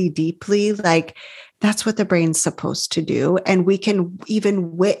truly deeply, like that's what the brain's supposed to do. And we can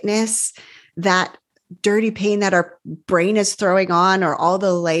even witness that dirty pain that our brain is throwing on, or all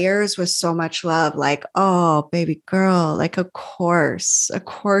the layers, with so much love. Like, oh, baby girl, like, of course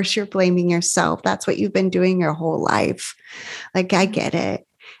you're blaming yourself. That's what you've been doing your whole life. Like, I get it.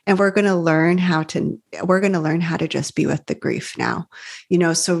 And we're going to learn how to just be with the grief now,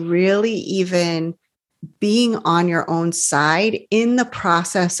 so really even being on your own side in the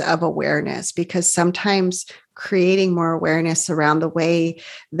process of awareness, because sometimes creating more awareness around the way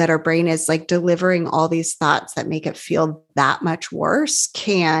that our brain is like delivering all these thoughts that make it feel that much worse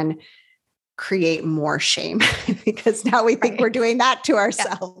can create more shame because now we think we're doing that to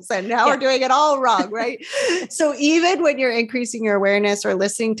ourselves and now we're doing it all wrong, right? So even when you're increasing your awareness or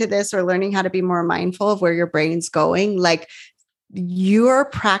listening to this or learning how to be more mindful of where your brain's going, like your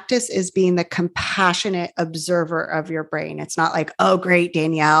practice is being the compassionate observer of your brain. It's not like, oh, great,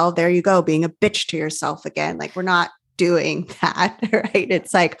 Danielle, there you go, being a bitch to yourself again. Like, we're not doing that, right?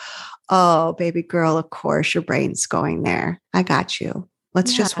 It's like, oh, baby girl, of course your brain's going there. I got you.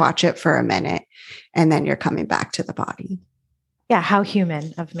 Let's just watch it for a minute. And then you're coming back to the body. Yeah. How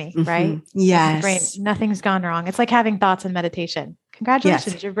human of me, right? Yes. Brain, nothing's gone wrong. It's like having thoughts in meditation.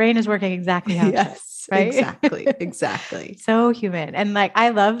 Congratulations. Yes. Your brain is working exactly how it should, right? Exactly. So human. And like, I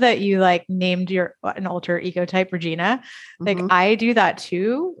love that you like named an alter ego type Regina. Like I do that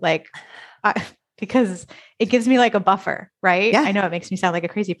too. Like, because it gives me like a buffer, right? Yeah. I know it makes me sound like a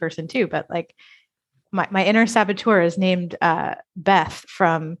crazy person too, but like, my inner saboteur is named Beth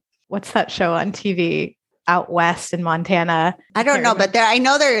from what's that show on TV out west in Montana? I don't know, but I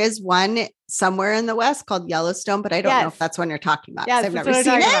know there is one somewhere in the West called Yellowstone, but I don't know if that's one you're talking about. Yes, I've never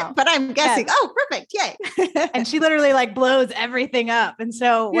seen it, but I'm guessing. Yes. Oh, perfect. Yay. And she literally like blows everything up. And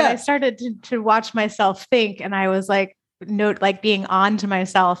so when I started to watch myself think, and I was like, being on to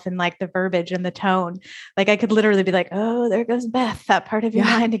myself and like the verbiage and the tone, like I could literally be like, oh, there goes Beth, that part of your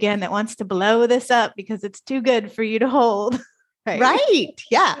mind again that wants to blow this up because it's too good for you to hold. Right.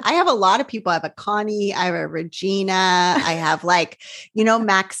 Yeah. I have a lot of people. I have a Connie, I have a Regina. I have like,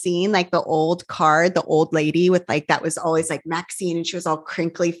 Maxine, like the old card, the old lady with like, that was always like Maxine and she was all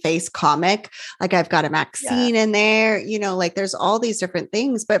crinkly face comic. Like I've got a Maxine in there, like there's all these different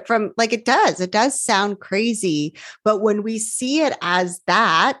things, but from like, it does sound crazy. But when we see it as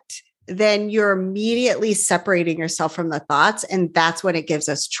that, then you're immediately separating yourself from the thoughts. And that's when it gives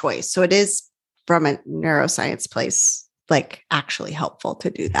us choice. So it is from a neuroscience place, like actually helpful to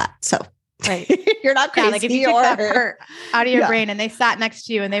do that. So you're not crazy. Like if you took that part out of your brain and they sat next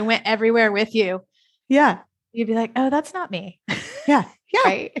to you and they went everywhere with you. Yeah. You'd be like, oh, that's not me. Yeah. Yeah.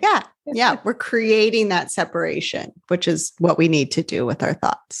 Right? Yeah. Yeah. We're creating that separation, which is what we need to do with our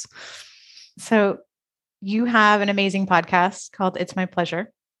thoughts. So you have an amazing podcast called It's My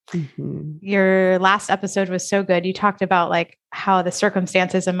Pleasure. Mm-hmm. Your last episode was so good. You talked about like how the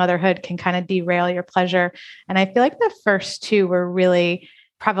circumstances of motherhood can kind of derail your pleasure. And I feel like the first two were really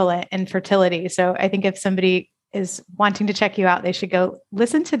prevalent in fertility. So I think if somebody is wanting to check you out, they should go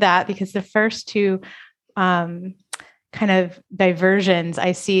listen to that, because the first two kind of diversions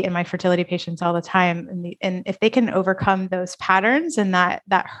I see in my fertility patients all the time. And if they can overcome those patterns and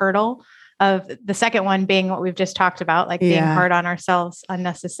that hurdle of the second one being what we've just talked about, like being hard on ourselves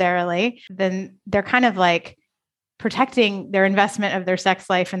unnecessarily, then they're kind of like protecting their investment of their sex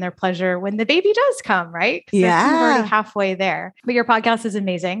life and their pleasure when the baby does come, right? They're kind of already halfway there. But your podcast is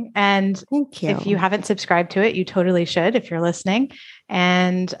amazing. And thank you. If you haven't subscribed to it, you totally should if you're listening.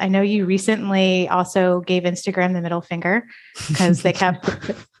 And I know you recently also gave Instagram the middle finger because they kept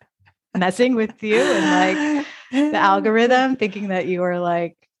messing with you and like the algorithm, thinking that you were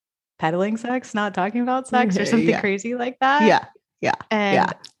like peddling sex, not talking about sex or something crazy like that. Yeah. Yeah.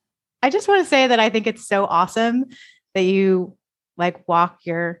 And I just want to say that I think it's so awesome that you like walk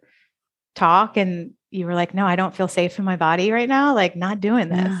your talk and you were like, no, I don't feel safe in my body right now. Like not doing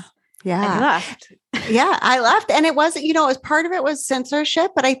this. Yeah. And you left. Yeah, I left. And it wasn't, it was part of it was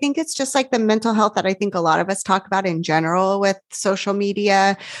censorship, but I think it's just like the mental health that I think a lot of us talk about in general with social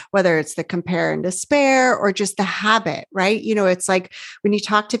media, whether it's the compare and despair or just the habit, right? It's like when you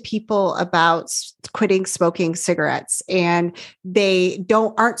talk to people about quitting smoking cigarettes and they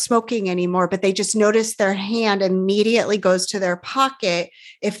aren't smoking anymore, but they just notice their hand immediately goes to their pocket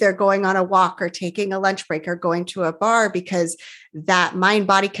if they're going on a walk or taking a lunch break or going to a bar, because that mind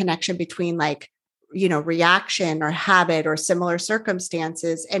body connection between like, reaction or habit or similar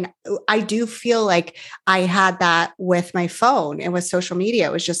circumstances. And I do feel like I had that with my phone and with social media.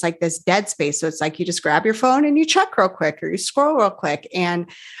 It was just like this dead space. So it's like you just grab your phone and you check real quick or you scroll real quick.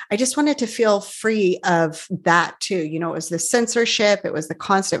 And I just wanted to feel free of that too. It was the censorship. It was the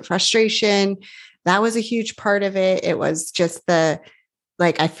constant frustration. That was a huge part of it. It was just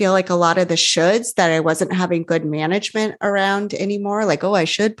I feel like a lot of the shoulds that I wasn't having good management around anymore. Like, oh, I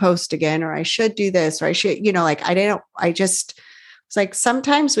should post again, or I should do this, or I should, it's like,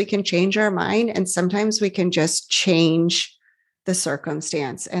 sometimes we can change our mind and sometimes we can just change the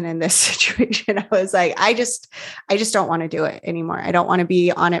circumstance. And in this situation, I was like, I just don't want to do it anymore. I don't want to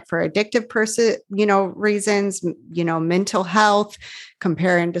be on it for addictive reasons, mental health,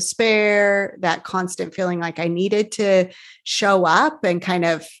 compare and despair, that constant feeling like I needed to show up and kind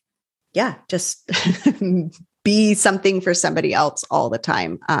of, just be something for somebody else all the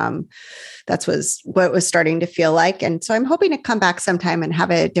time. That was what it was starting to feel like. And so I'm hoping to come back sometime and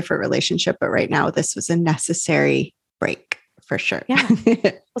have a different relationship. But right now, this was a necessary break. For sure. Yeah.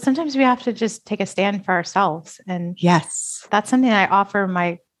 Well, sometimes we have to just take a stand for ourselves. And yes, that's something I offer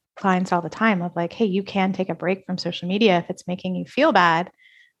my clients all the time of like, hey, you can take a break from social media if it's making you feel bad.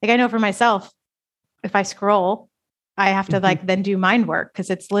 Like I know for myself, if I scroll, I have to then do mind work because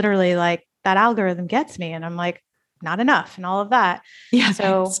it's literally like that algorithm gets me and I'm like, not enough and all of that. Yeah.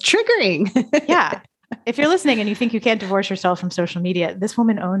 So it's triggering. Yeah. If you're listening and you think you can't divorce yourself from social media, this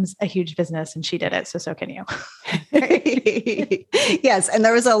woman owns a huge business and she did it. So can you. Yes. And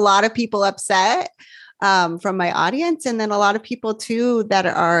there was a lot of people upset from my audience. And then a lot of people too, that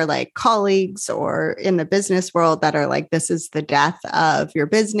are like colleagues or in the business world that are like, this is the death of your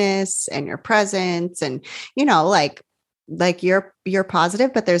business and your presence. And, like you're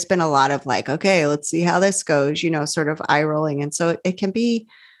positive, but there's been a lot of like, okay, let's see how this goes, sort of eye rolling. And so it can be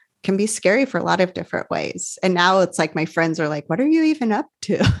scary for a lot of different ways. And now it's like, my friends are like, what are you even up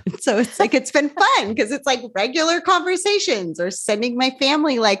to? So it's like, it's been fun because it's like regular conversations or sending my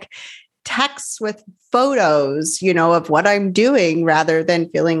family like texts with photos, of what I'm doing rather than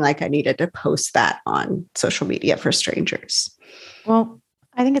feeling like I needed to post that on social media for strangers. Well,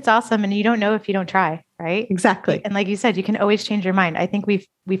 I think it's awesome. And you don't know if you don't try, right? Exactly. And like you said, you can always change your mind. I think we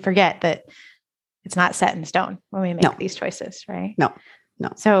forget that it's not set in stone when we make these choices, right? No.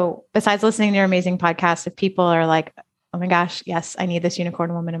 So besides listening to your amazing podcast, if people are like, oh my gosh, yes, I need this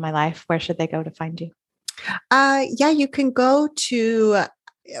unicorn woman in my life, where should they go to find you? You can go to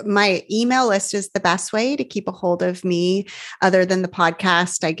my email list is the best way to keep a hold of me. Other than the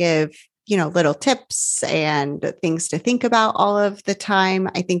podcast, I give little tips and things to think about all of the time.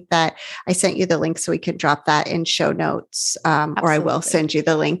 I think that I sent you the link so we can drop that in show notes, or I will send you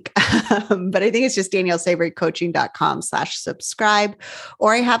the link. But I think it's just daniellesavorycoaching.com/subscribe,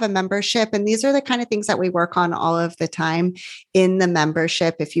 or I have a membership. And these are the kind of things that we work on all of the time in the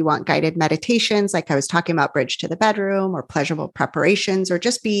membership. If you want guided meditations, like I was talking about Bridge to the Bedroom or pleasurable preparations, or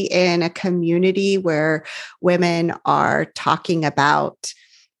just be in a community where women are talking about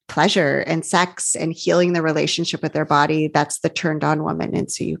pleasure and sex and healing the relationship with their body, that's the Turned On Woman. And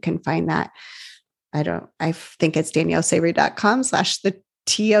so you can find that. I think it's daniellesavory.com/the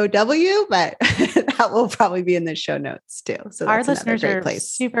TOW, but that will probably be in the show notes too. So our listeners are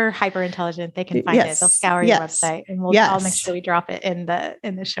super hyper intelligent. They can find it. They'll scour your website and I'll make sure we drop it in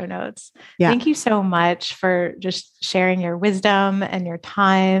the show notes. Yeah. Thank you so much for just sharing your wisdom and your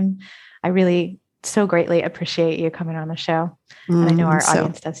time. I really so greatly appreciate you coming on the show. And I know our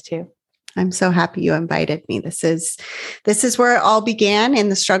audience does too. I'm so happy you invited me. This is where it all began in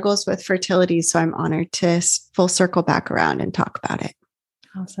the struggles with fertility. So I'm honored to full circle back around and talk about it.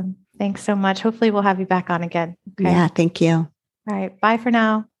 Awesome. Thanks so much. Hopefully we'll have you back on again. Okay? Yeah, thank you. All right. Bye for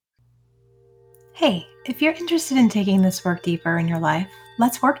now. Hey, if you're interested in taking this work deeper in your life,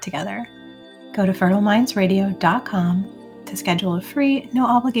 let's work together. Go to fertilemindsradio.com to schedule a free, no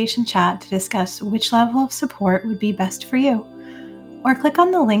obligation chat to discuss which level of support would be best for you. Or click on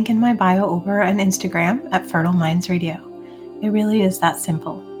the link in my bio over on Instagram at Fertile Minds Radio. It really is that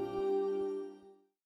simple.